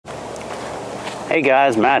Hey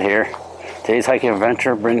guys, Matt here. Today's hiking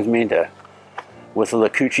adventure brings me to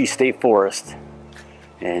Withlacoochee State Forest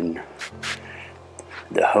in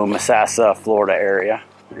the Homosassa, Florida area.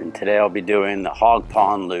 And today I'll be doing the Hog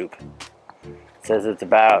Pond Loop. It says it's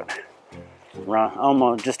about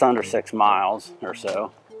almost just under 6 miles or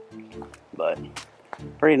so, but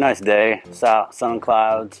pretty nice day. Sun and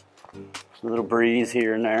clouds, a little breeze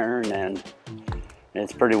here and there, and then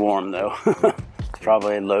it's pretty warm though. It's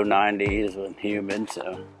probably low 90s with humid,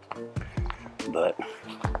 so. But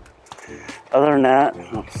other than that,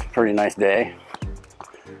 it's a pretty nice day.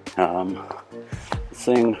 This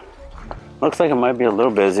thing looks like it might be a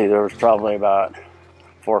little busy. There was probably about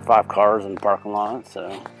 4 or 5 cars in the parking lot,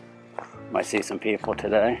 so might see some people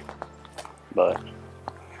today. But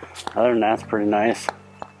other than that, it's pretty nice.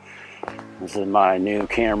 This is my new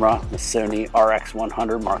camera, the Sony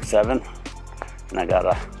RX100 Mark 7, and I got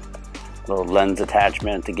a little lens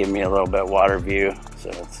attachment to give me a little bit wider view, so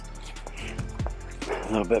it's a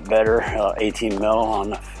little bit better. 18 mil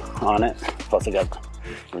on it. Plus I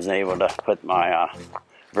was able to put my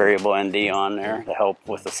variable ND on there to help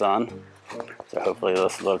with the sun. So hopefully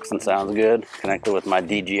this looks and sounds good. Connected with my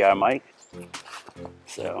DJI mic.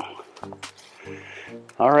 So,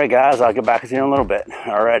 all right guys, I'll get back with you in a little bit.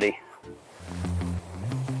 Alrighty.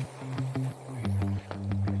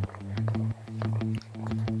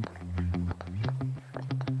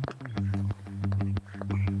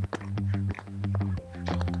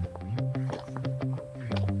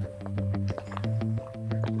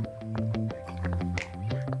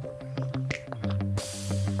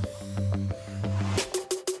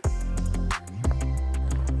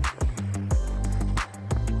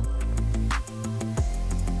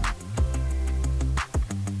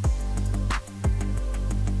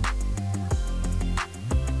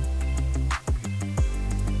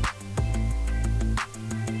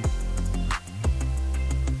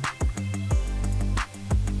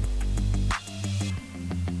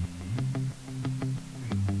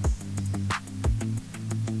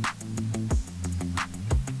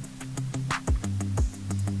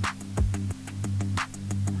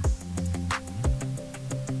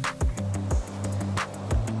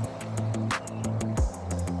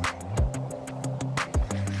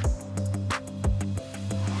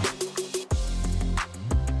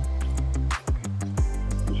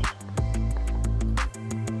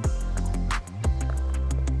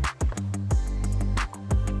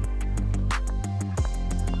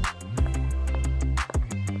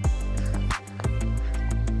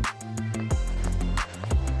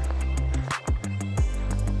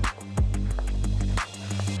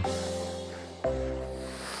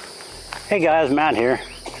 Hey guys, Matt here.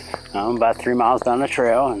 I'm about 3 miles down the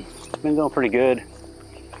trail and it's been going pretty good.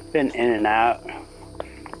 Been in and out.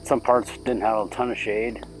 Some parts didn't have a ton of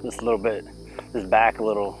shade. This back a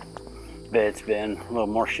little bit's been a little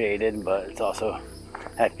more shaded, but it's also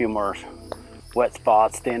had a few more wet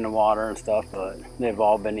spots, stay in the water and stuff, but they've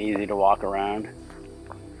all been easy to walk around.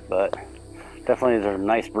 But definitely there's a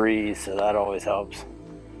nice breeze, so that always helps.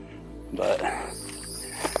 But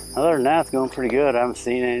other than that, it's going pretty good. I haven't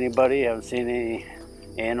seen anybody, I haven't seen any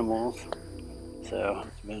animals. So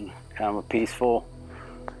it's been kind of a peaceful,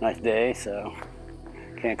 nice day, so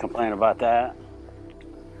can't complain about that.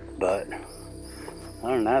 But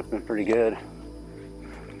other than that, it's been pretty good.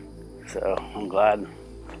 So I'm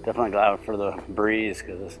definitely glad for the breeze,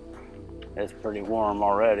 because it's pretty warm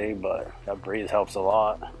already, but that breeze helps a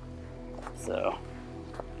lot. So,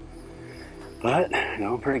 but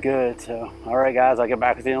going pretty good. So, all right guys, I'll get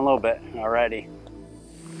back with you in a little bit. Alrighty.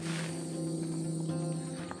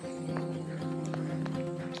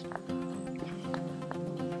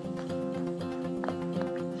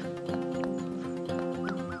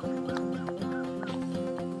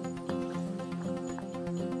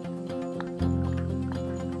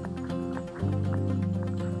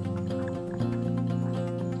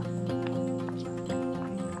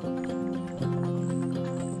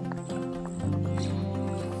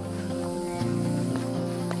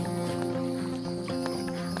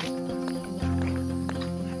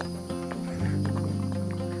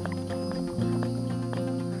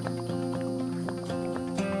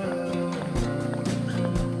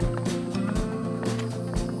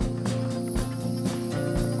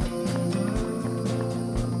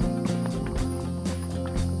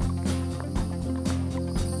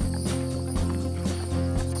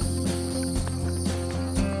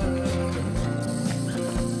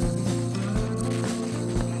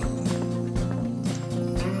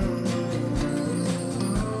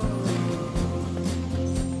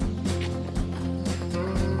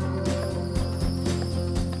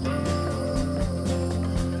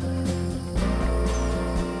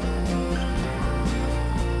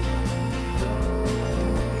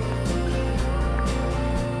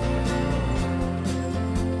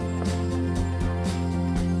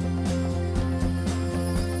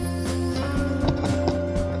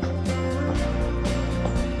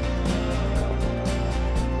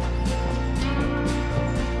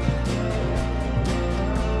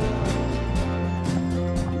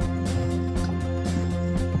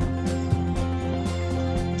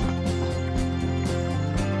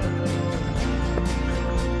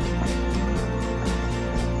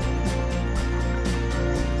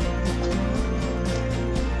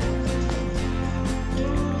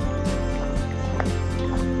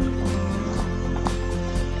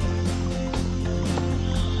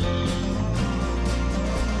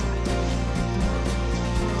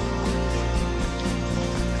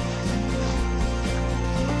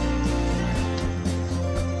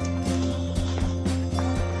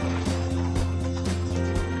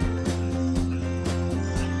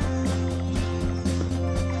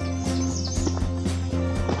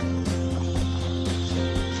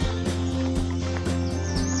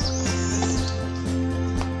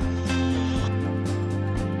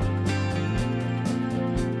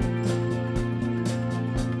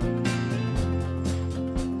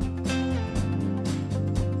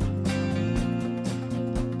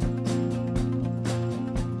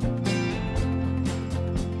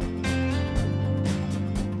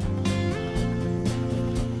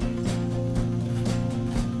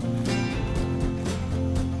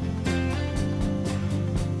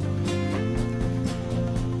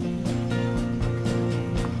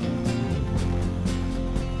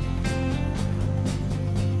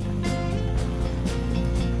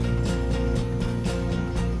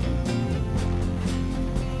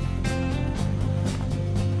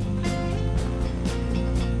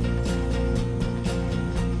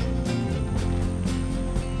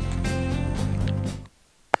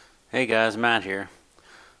 Hey guys, Matt here.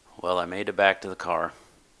 Well, I made it back to the car.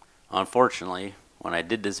 Unfortunately, when I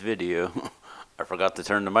did this video, I forgot to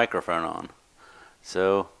turn the microphone on.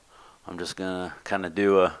 So, I'm just gonna kind of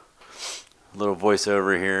do a little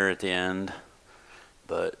voiceover here at the end.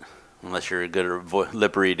 But, unless you're good at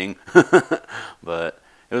lip reading. But,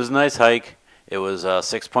 it was a nice hike. It was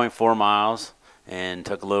 6.4 miles and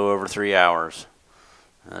took a little over 3 hours.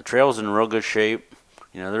 The trail's in real good shape.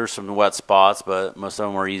 You know, there's some wet spots, but most of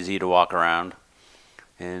them were easy to walk around.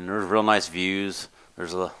 And there's real nice views.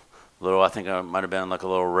 There's a little, I think it might have been like a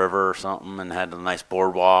little river or something, and had a nice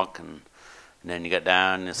boardwalk. And then you got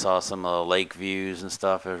down and you saw some of the lake views and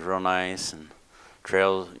stuff. It was real nice. And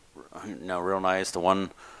trails, you know, real nice. The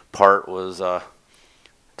one part was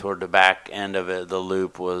toward the back end of it, the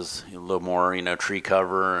loop was a little more, you know, tree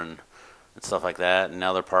cover and stuff like that, and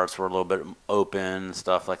other parts were a little bit open and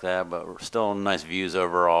stuff like that, but still nice views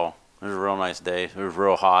overall. It was a real nice day. It was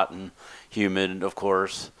real hot and humid, of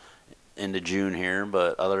course, into June here,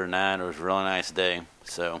 but other than that, it was a really nice day.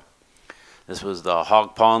 So this was the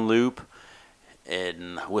Hog Pond Loop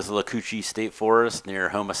in Withlacoochee State Forest near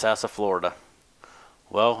Homosassa, Florida.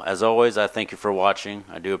 Well, as always, I thank you for watching.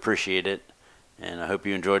 I do appreciate it, and I hope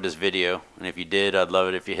you enjoyed this video. And if you did, I'd love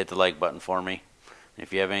it if you hit the like button for me.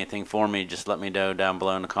 If you have anything for me, just let me know down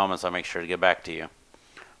below in the comments. I'll make sure to get back to you.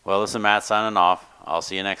 Well, this is Matt signing off. I'll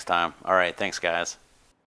see you next time. All right, thanks, guys.